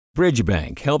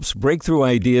Bridgebank helps breakthrough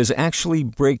ideas actually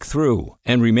break through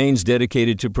and remains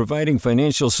dedicated to providing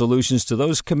financial solutions to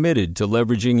those committed to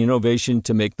leveraging innovation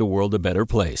to make the world a better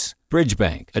place.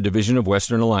 Bridgebank, a division of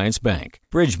Western Alliance Bank.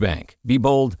 Bridgebank. Be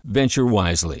bold, venture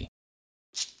wisely.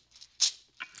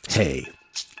 Hey,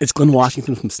 it's Glenn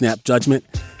Washington from Snap Judgment.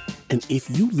 And if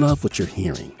you love what you're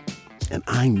hearing, and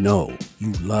I know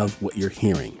you love what you're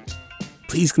hearing,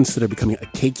 please consider becoming a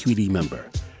KQED member.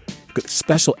 Get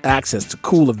special access to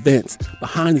cool events,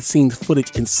 behind-the-scenes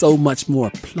footage, and so much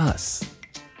more. Plus,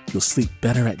 you'll sleep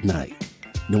better at night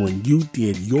knowing you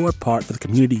did your part for the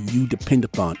community you depend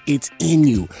upon. It's in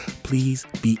you. Please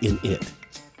be in it.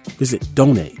 Visit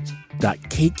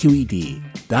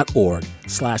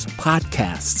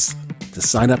donate.kqed.org/podcasts to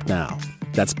sign up now.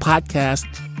 That's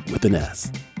podcast with an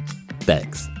S.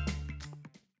 Thanks.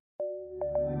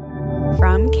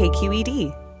 From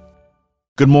KQED.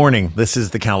 Good morning. This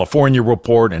is the California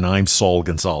Report, and I'm Saul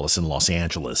Gonzalez in Los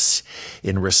Angeles.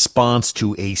 In response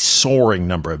to a soaring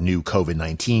number of new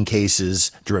COVID-19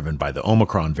 cases driven by the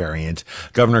Omicron variant,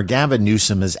 Governor Gavin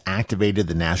Newsom has activated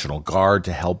the National Guard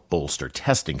to help bolster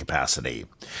testing capacity.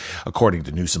 According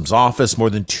to Newsom's office,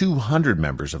 more than 200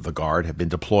 members of the Guard have been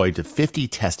deployed to 50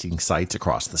 testing sites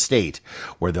across the state,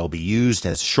 where they'll be used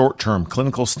as short-term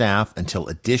clinical staff until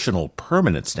additional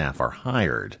permanent staff are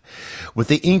hired. With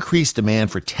the increased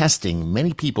demand for testing,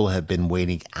 many people have been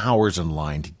waiting hours in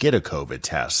line to get a COVID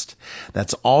test.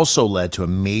 That's also led to a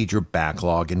major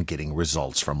backlog in getting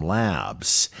results from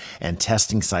labs. And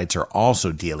testing sites are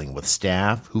also dealing with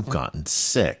staff who've gotten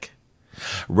sick.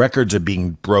 Records are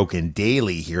being broken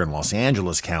daily here in Los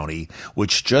Angeles County,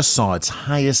 which just saw its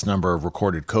highest number of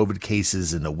recorded COVID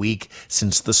cases in a week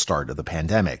since the start of the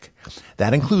pandemic.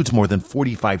 That includes more than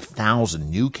 45,000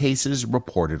 new cases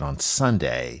reported on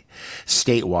Sunday.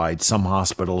 Statewide, some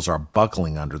hospitals are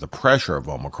buckling under the pressure of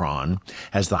Omicron.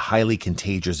 As the highly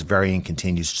contagious variant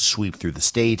continues to sweep through the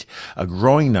state, a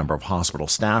growing number of hospital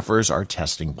staffers are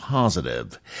testing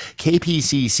positive.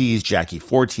 KPCC's Jackie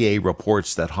Fortier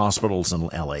reports that hospitals in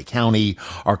LA County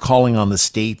are calling on the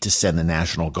state to send the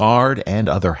National Guard and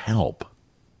other help.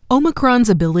 Omicron's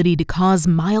ability to cause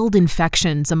mild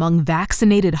infections among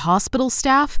vaccinated hospital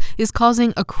staff is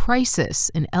causing a crisis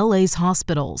in LA's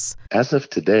hospitals. As of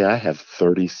today, I have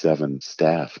 37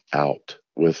 staff out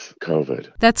with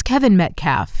COVID. That's Kevin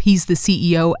Metcalf. He's the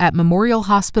CEO at Memorial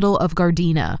Hospital of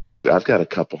Gardena. I've got a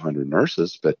couple hundred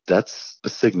nurses, but that's a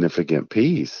significant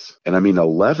piece. And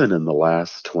 11 in the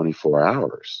last 24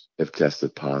 hours have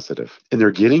tested positive. And they're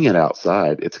getting it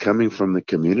outside. It's coming from the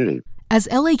community. As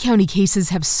LA County cases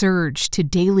have surged to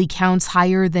daily counts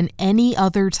higher than any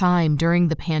other time during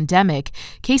the pandemic,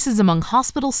 cases among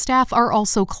hospital staff are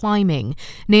also climbing.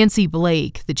 Nancy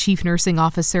Blake, the chief nursing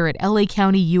officer at LA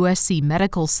County USC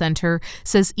Medical Center,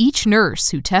 says each nurse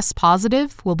who tests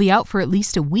positive will be out for at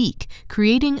least a week,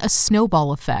 creating a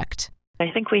snowball effect. I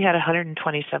think we had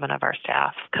 127 of our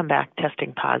staff come back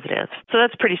testing positive. So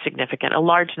that's pretty significant. A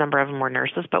large number of them were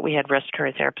nurses, but we had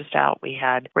respiratory therapists out. We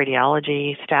had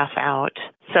radiology staff out.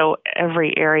 So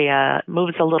every area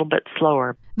moves a little bit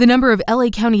slower. The number of LA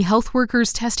County health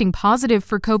workers testing positive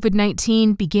for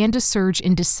COVID-19 began to surge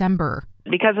in December.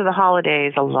 Because of the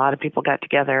holidays, a lot of people got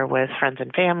together with friends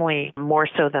and family, more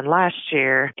so than last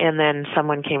year. And then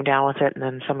someone came down with it, and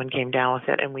then someone came down with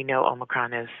it. And we know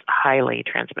Omicron is highly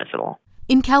transmissible.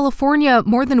 In California,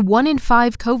 more than 1 in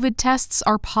 5 COVID tests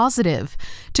are positive.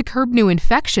 To curb new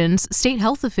infections, state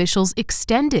health officials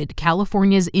extended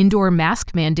California's indoor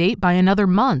mask mandate by another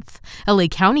month. LA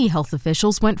County health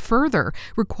officials went further,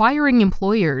 requiring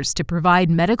employers to provide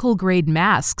medical-grade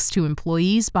masks to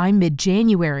employees by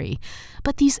mid-January.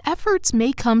 But these efforts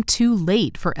may come too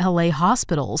late for LA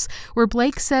hospitals, where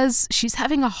Blake says she's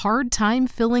having a hard time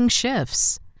filling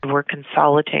shifts. We're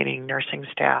consolidating nursing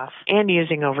staff and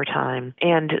using overtime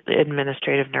and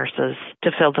administrative nurses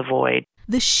to fill the void.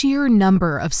 The sheer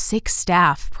number of sick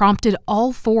staff prompted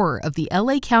all 4 of the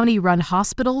LA County-run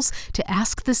hospitals to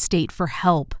ask the state for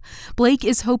help. Blake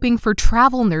is hoping for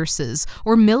travel nurses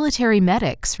or military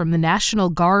medics from the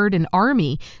National Guard and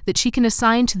Army that she can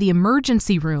assign to the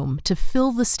emergency room to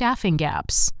fill the staffing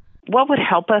gaps. What would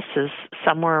help us is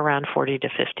somewhere around 40 to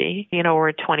 50. We're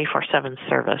a 24/7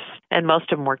 service, and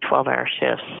most of them work 12-hour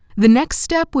shifts. The next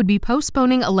step would be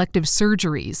postponing elective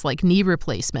surgeries like knee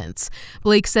replacements.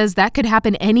 Blake says that could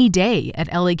happen any day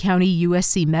at LA County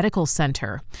USC Medical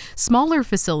Center. Smaller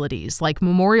facilities like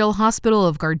Memorial Hospital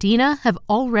of Gardena have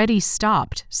already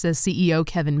stopped, says CEO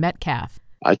Kevin Metcalf.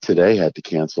 I today had to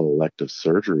cancel elective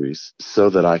surgeries so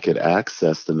that I could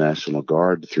access the National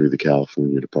Guard through the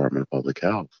California Department of Public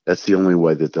Health. That's the only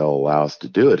way that they'll allow us to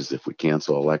do it, is if we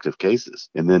cancel elective cases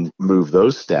and then move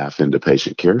those staff into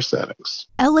patient care settings.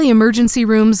 LA emergency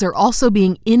rooms are also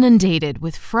being inundated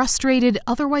with frustrated,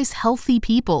 otherwise healthy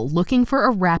people looking for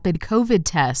a rapid COVID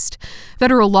test.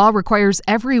 Federal law requires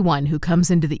everyone who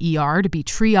comes into the ER to be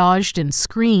triaged and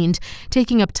screened,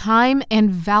 taking up time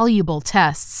and valuable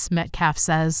tests, Metcalf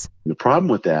says. The problem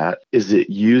with that is it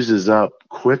uses up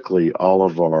quickly all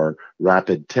of our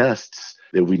rapid tests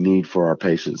that we need for our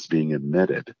patients being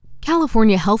admitted.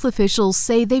 California health officials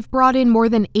say they've brought in more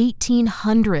than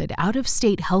 1,800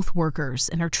 out-of-state health workers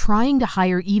and are trying to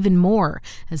hire even more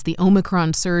as the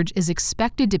Omicron surge is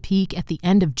expected to peak at the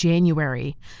end of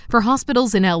January. For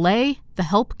hospitals in LA, the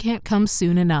help can't come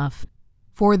soon enough.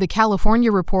 For the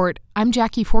California Report, I'm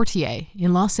Jackie Fortier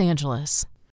in Los Angeles.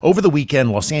 Over the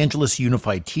weekend, Los Angeles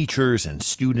Unified teachers and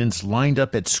students lined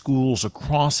up at schools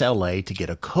across LA to get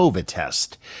a COVID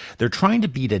test. They're trying to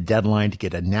beat a deadline to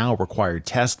get a now required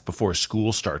test before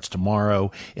school starts tomorrow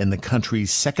in the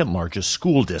country's second largest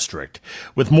school district.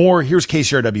 With more, here's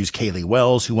KCRW's Kaylee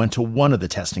Wells, who went to one of the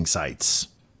testing sites.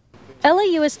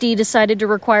 LAUSD decided to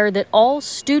require that all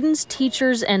students,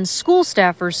 teachers, and school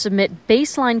staffers submit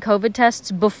baseline COVID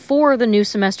tests before the new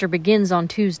semester begins on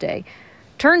Tuesday.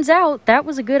 Turns out that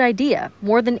was a good idea.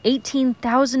 More than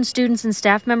 18,000 students and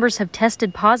staff members have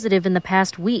tested positive in the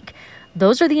past week.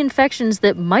 Those are the infections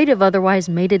that might have otherwise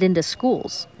made it into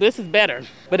schools. This is better.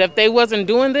 But if they wasn't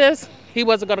doing this, he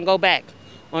wasn't going to go back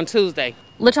on Tuesday.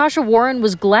 Latasha Warren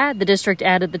was glad the district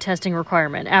added the testing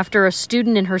requirement after a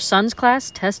student in her son's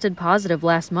class tested positive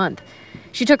last month.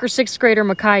 She took her sixth grader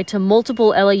Makai to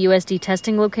multiple LAUSD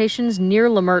testing locations near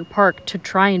Lamert Park to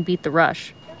try and beat the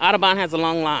rush. Audubon has a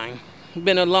long line.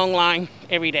 Been a long line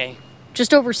every day.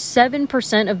 Just over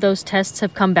 7% of those tests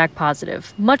have come back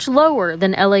positive, much lower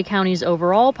than LA County's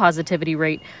overall positivity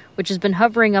rate, which has been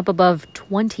hovering up above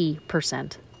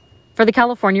 20%. For the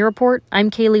California Report,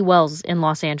 I'm Kaylee Wells in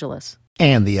Los Angeles.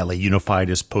 And the LA Unified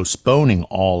is postponing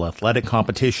all athletic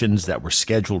competitions that were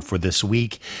scheduled for this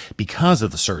week because of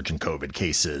the surge in COVID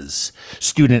cases.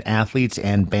 Student athletes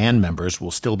and band members will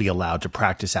still be allowed to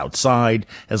practice outside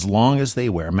as long as they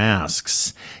wear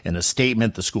masks. In a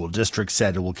statement, the school district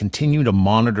said it will continue to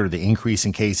monitor the increase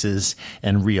in cases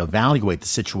and reevaluate the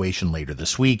situation later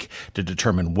this week to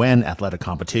determine when athletic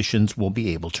competitions will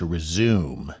be able to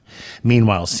resume.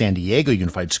 Meanwhile, San Diego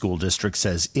Unified School District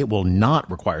says it will not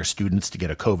require students to get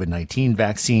a COVID-19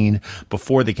 vaccine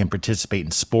before they can participate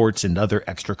in sports and other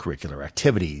extracurricular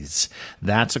activities.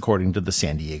 That's according to the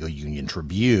San Diego Union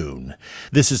Tribune.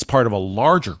 This is part of a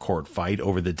larger court fight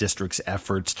over the district's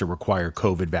efforts to require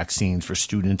COVID vaccines for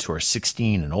students who are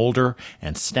 16 and older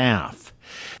and staff.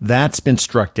 That's been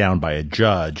struck down by a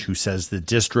judge who says the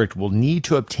district will need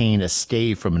to obtain a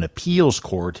stay from an appeals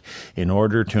court in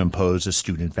order to impose a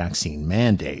student vaccine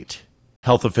mandate.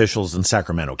 Health officials in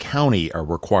Sacramento County are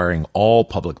requiring all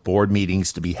public board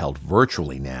meetings to be held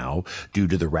virtually now due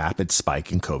to the rapid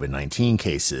spike in COVID-19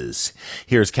 cases.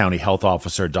 Here's County Health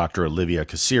Officer Dr. Olivia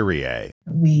Casirier.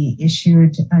 We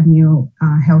issued a new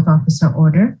health officer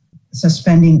order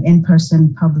suspending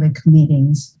in-person public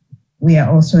meetings. We are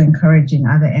also encouraging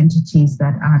other entities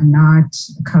that are not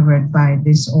covered by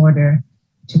this order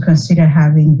to consider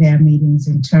having their meetings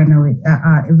internally,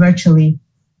 virtually,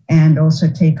 and also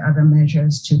take other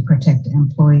measures to protect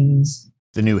employees.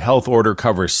 The new health order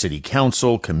covers city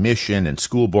council, commission, and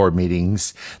school board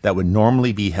meetings that would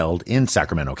normally be held in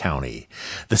Sacramento County.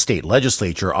 The state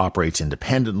legislature operates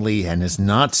independently and has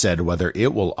not said whether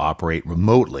it will operate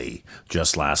remotely.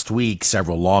 Just last week,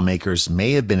 several lawmakers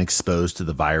may have been exposed to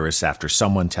the virus after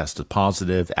someone tested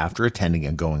positive after attending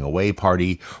a going-away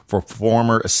party for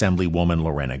former Assemblywoman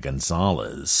Lorena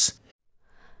Gonzalez.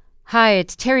 Hi,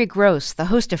 it's Terry Gross, the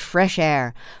host of Fresh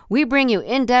Air. We bring you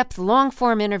in-depth,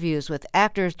 long-form interviews with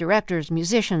actors, directors,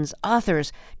 musicians,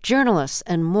 authors, journalists,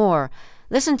 and more.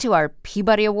 Listen to our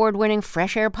Peabody Award-winning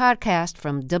Fresh Air podcast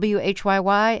from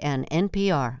WHYY and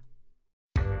NPR.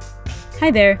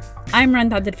 Hi there, I'm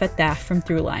Rand Abdel Fattah from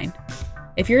Throughline.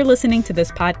 If you're listening to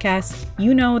this podcast,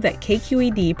 you know that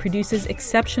KQED produces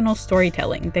exceptional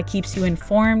storytelling that keeps you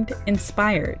informed,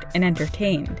 inspired, and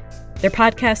entertained. Their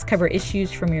podcasts cover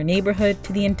issues from your neighborhood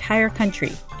to the entire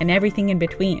country and everything in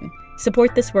between.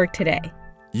 Support this work today.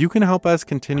 You can help us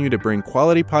continue to bring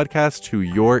quality podcasts to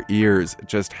your ears.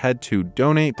 Just head to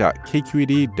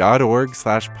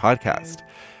donate.kqed.org/podcast.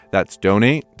 That's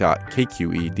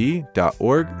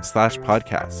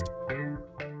donate.kqed.org/podcast.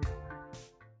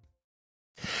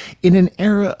 In an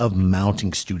era of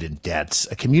mounting student debts,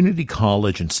 a community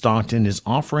college in Stockton is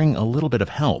offering a little bit of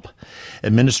help.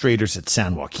 Administrators at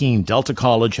San Joaquin Delta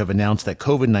College have announced that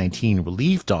COVID-19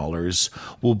 relief dollars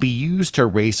will be used to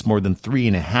erase more than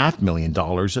 $3.5 million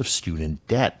of student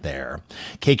debt there.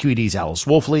 KQED's Alice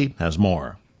Wolfley has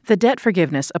more. The debt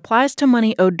forgiveness applies to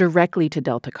money owed directly to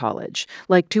Delta College,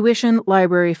 like tuition,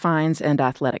 library fines, and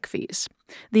athletic fees.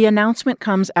 The announcement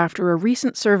comes after a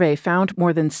recent survey found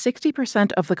more than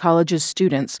 60% of the college's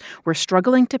students were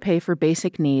struggling to pay for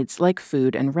basic needs like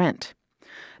food and rent.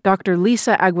 Dr.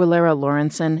 Lisa Aguilera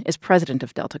Lorenzen is president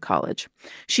of Delta College.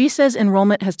 She says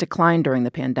enrollment has declined during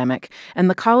the pandemic, and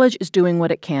the college is doing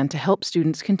what it can to help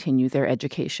students continue their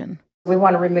education. We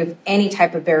want to remove any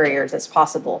type of barriers that's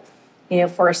possible.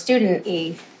 For a student,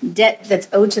 a debt that's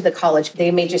owed to the college,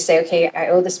 they may just say, okay, I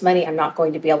owe this money, I'm not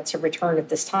going to be able to return at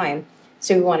this time.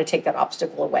 So we want to take that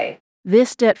obstacle away.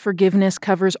 This debt forgiveness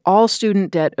covers all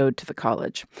student debt owed to the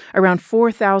college. Around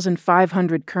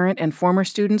 4,500 current and former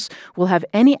students will have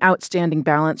any outstanding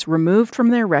balance removed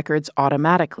from their records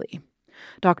automatically.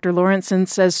 Dr. Lorenzen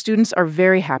says students are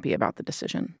very happy about the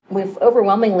decision. We've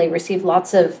overwhelmingly received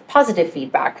lots of positive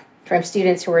feedback from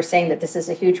students who are saying that this is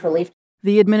a huge relief.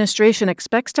 The administration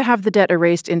expects to have the debt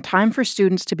erased in time for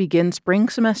students to begin spring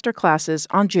semester classes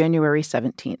on January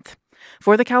 17th.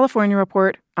 For the California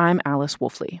Report, I'm Alice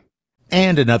Wolfley.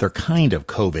 And another kind of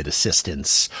COVID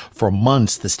assistance. For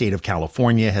months, the state of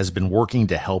California has been working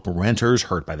to help renters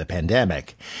hurt by the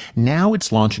pandemic. Now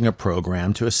it's launching a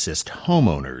program to assist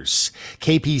homeowners.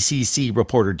 KPCC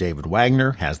reporter David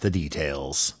Wagner has the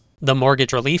details. The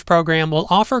Mortgage Relief Program will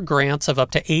offer grants of up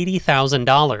to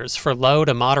 $80,000 for low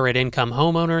to moderate income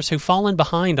homeowners who've fallen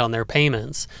behind on their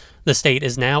payments. The state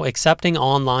is now accepting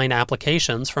online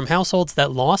applications from households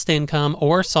that lost income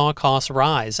or saw costs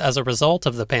rise as a result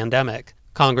of the pandemic.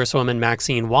 Congresswoman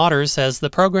Maxine Waters says the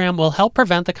program will help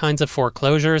prevent the kinds of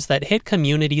foreclosures that hit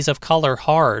communities of color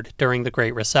hard during the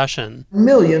Great Recession.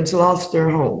 Millions lost their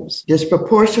homes,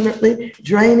 disproportionately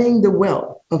draining the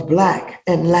wealth of Black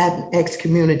and Latinx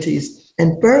communities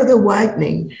and further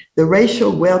widening the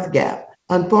racial wealth gap.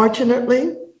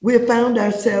 Unfortunately, we have found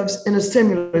ourselves in a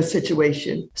similar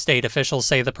situation. State officials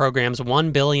say the program's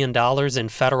 $1 billion in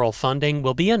federal funding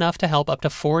will be enough to help up to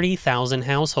 40,000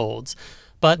 households.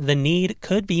 But the need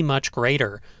could be much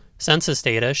greater. Census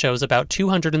data shows about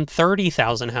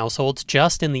 230,000 households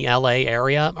just in the LA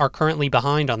area are currently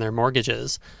behind on their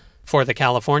mortgages. For the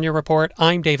California Report,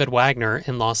 I'm David Wagner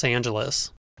in Los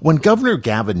Angeles. When Governor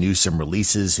Gavin Newsom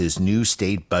releases his new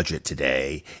state budget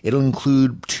today, it'll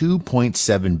include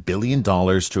 $2.7 billion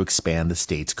to expand the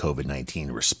state's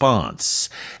COVID-19 response.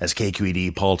 As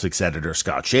KQED politics editor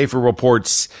Scott Schaefer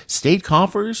reports, state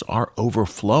coffers are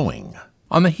overflowing.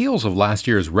 On the heels of last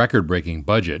year's record-breaking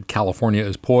budget, California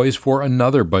is poised for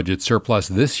another budget surplus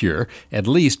this year, at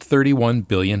least $31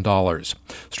 billion.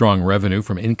 Strong revenue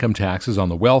from income taxes on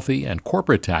the wealthy and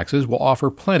corporate taxes will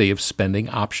offer plenty of spending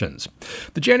options.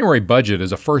 The January budget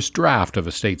is a first draft of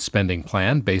a state spending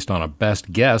plan based on a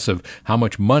best guess of how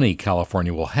much money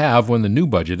California will have when the new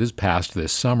budget is passed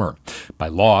this summer. By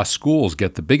law, schools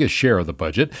get the biggest share of the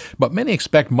budget, but many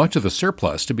expect much of the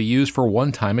surplus to be used for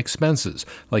one-time expenses,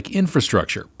 like infrastructure,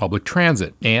 public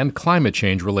transit, and climate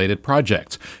change-related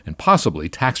projects, and possibly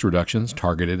tax reductions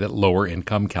targeted at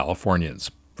lower-income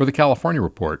Californians. For the California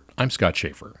Report, I'm Scott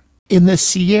Schaefer. In the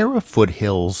Sierra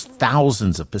foothills,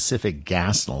 thousands of Pacific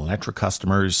Gas and Electric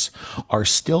customers are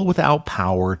still without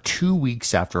power 2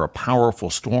 weeks after a powerful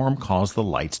storm caused the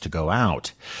lights to go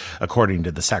out. According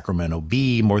to the Sacramento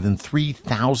Bee, more than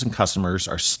 3,000 customers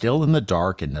are still in the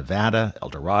dark in Nevada, El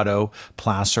Dorado,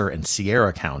 Placer, and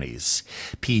Sierra counties.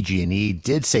 PG&E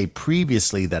did say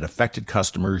previously that affected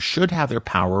customers should have their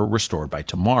power restored by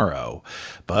tomorrow,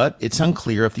 but it's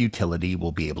unclear if the utility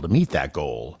will be able to meet that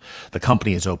goal. The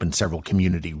company has opened several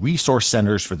community resource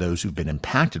centers for those who've been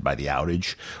impacted by the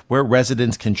outage, where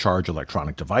residents can charge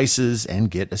electronic devices and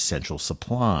get essential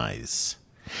supplies.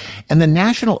 And the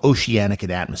National Oceanic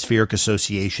and Atmospheric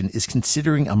Association is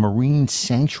considering a marine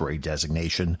sanctuary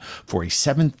designation for a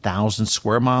 7,000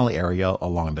 square mile area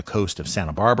along the coast of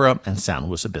Santa Barbara and San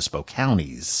Luis Obispo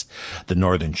counties. The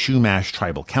Northern Chumash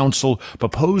Tribal Council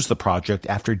proposed the project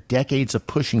after decades of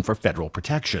pushing for federal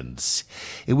protections.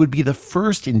 It would be the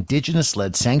first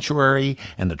indigenous-led sanctuary,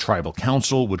 and the Tribal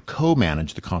Council would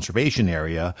co-manage the conservation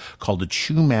area called the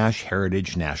Chumash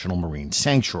Heritage National Marine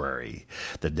Sanctuary.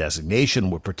 The designation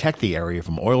would protect the area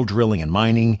from oil drilling and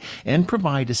mining and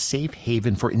provide a safe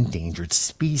haven for endangered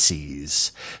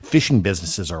species. Fishing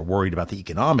businesses are worried about the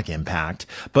economic impact,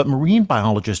 but marine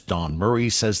biologist Don Murray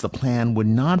says the plan would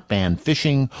not ban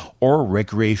fishing or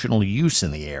recreational use in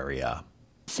the area.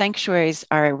 Sanctuaries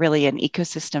are really an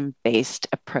ecosystem-based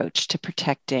approach to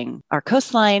protecting our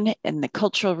coastline and the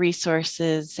cultural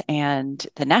resources and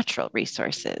the natural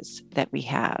resources that we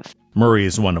have. Murray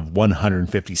is one of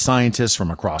 150 scientists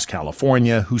from across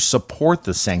California who support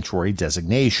the sanctuary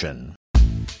designation.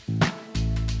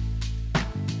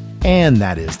 And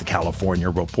that is the California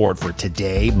Report for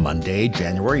today, Monday,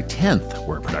 January 10th.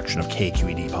 We're a production of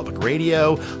KQED Public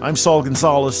Radio. I'm Saul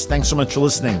Gonzalez. Thanks so much for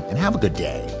listening, and have a good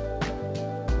day.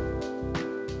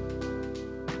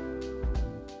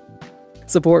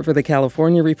 Support for the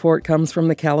California Report comes from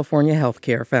the California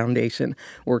Healthcare Foundation,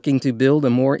 working to build a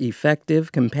more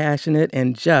effective, compassionate,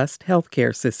 and just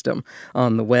healthcare system.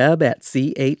 On the web at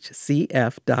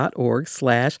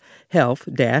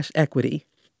chcf.org/health-equity.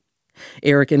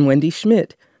 Eric and Wendy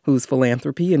Schmidt, whose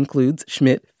philanthropy includes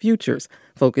Schmidt Futures,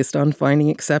 focused on finding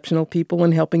exceptional people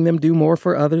and helping them do more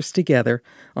for others together.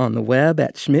 On the web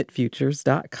at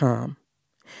schmidtfutures.com.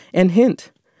 And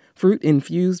Hint,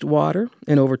 fruit-infused water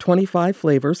in over 25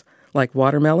 flavors like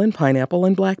watermelon, pineapple,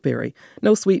 and blackberry.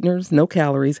 No sweeteners, no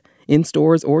calories, in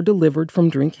stores or delivered from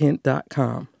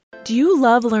drinkhint.com. Do you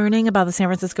love learning about the San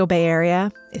Francisco Bay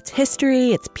Area? Its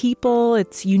history, its people,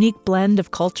 its unique blend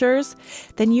of cultures?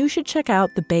 Then you should check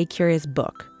out the Bay Curious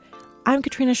book. I'm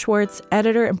Katrina Schwartz,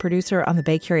 editor and producer on the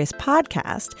Bay Curious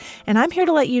podcast, and I'm here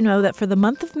to let you know that for the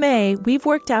month of May, we've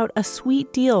worked out a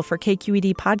sweet deal for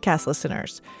KQED podcast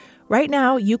listeners. Right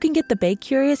now, you can get the Bay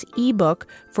Curious ebook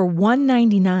for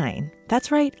 $1.99.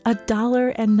 That's right,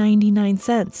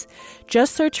 $1.99.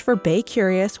 Just search for Bay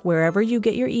Curious wherever you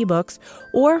get your ebooks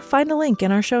or find a link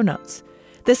in our show notes.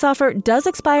 This offer does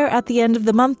expire at the end of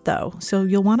the month, though, so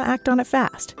you'll want to act on it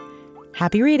fast.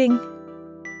 Happy reading!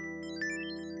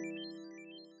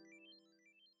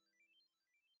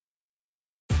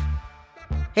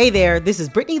 Hey there, this is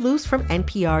Brittany Luce from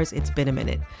NPR's It's Been a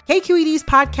Minute. KQED's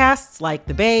podcasts like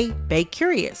The Bay, Bay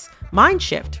Curious, Mind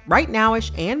Shift, Right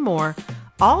Nowish, and more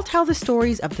all tell the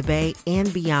stories of the Bay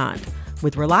and beyond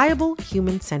with reliable,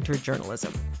 human-centered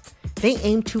journalism. They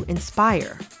aim to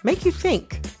inspire, make you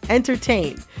think,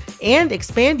 entertain, and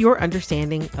expand your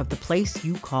understanding of the place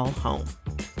you call home.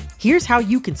 Here's how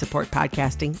you can support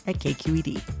podcasting at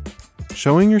KQED.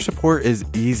 Showing your support is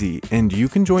easy, and you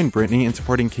can join Brittany in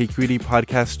supporting KQED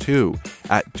Podcast too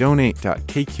at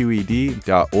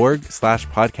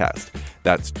donate.kqed.org/podcast.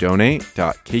 That's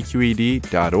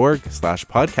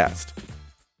donate.kqed.org/podcast.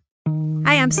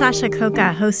 Hi, I'm Sasha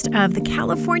Khokha, host of the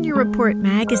California Report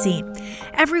magazine.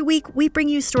 Every week, we bring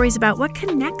you stories about what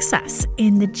connects us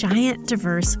in the giant,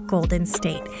 diverse Golden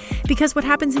State. Because what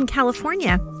happens in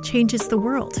California changes the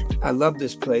world. I love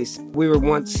this place. We were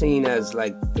once seen as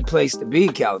like the place to be,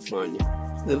 California.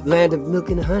 The land of milk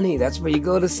and honey. That's where you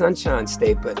go to Sunshine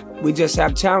State, but we just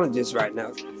have challenges right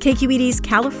now. KQED's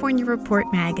California Report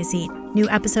magazine. New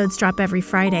episodes drop every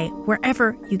Friday,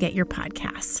 wherever you get your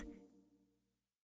podcasts.